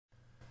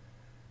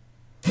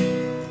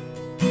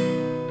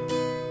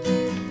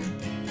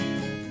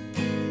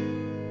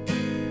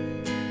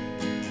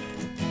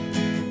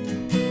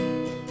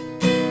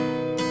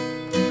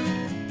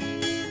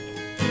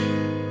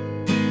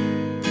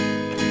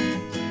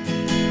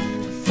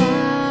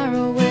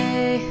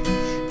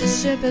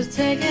ship has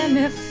taken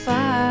me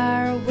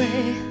far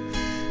away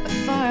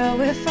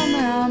from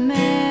our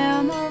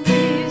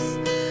memories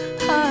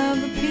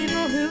of the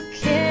people who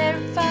care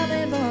if I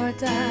live or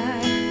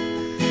die.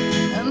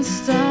 And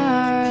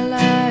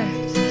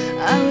starlight,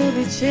 I will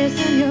be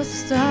chasing your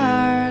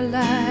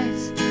starlight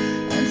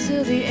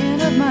until the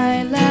end of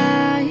my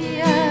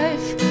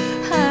life.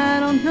 I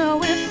don't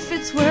know if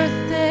it's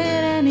worth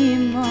it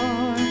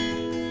anymore.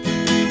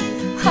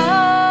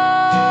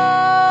 Hold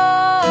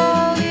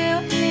you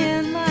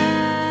in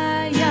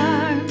my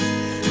arms,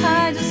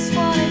 I just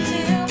wanted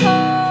to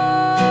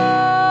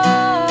hold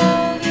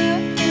you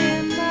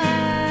in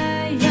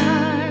my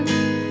arms.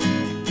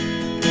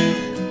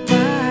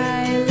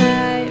 My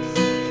life,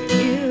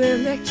 you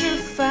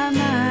electrify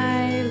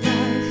my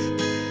life.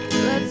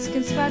 Let's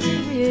conspire to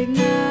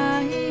reignite.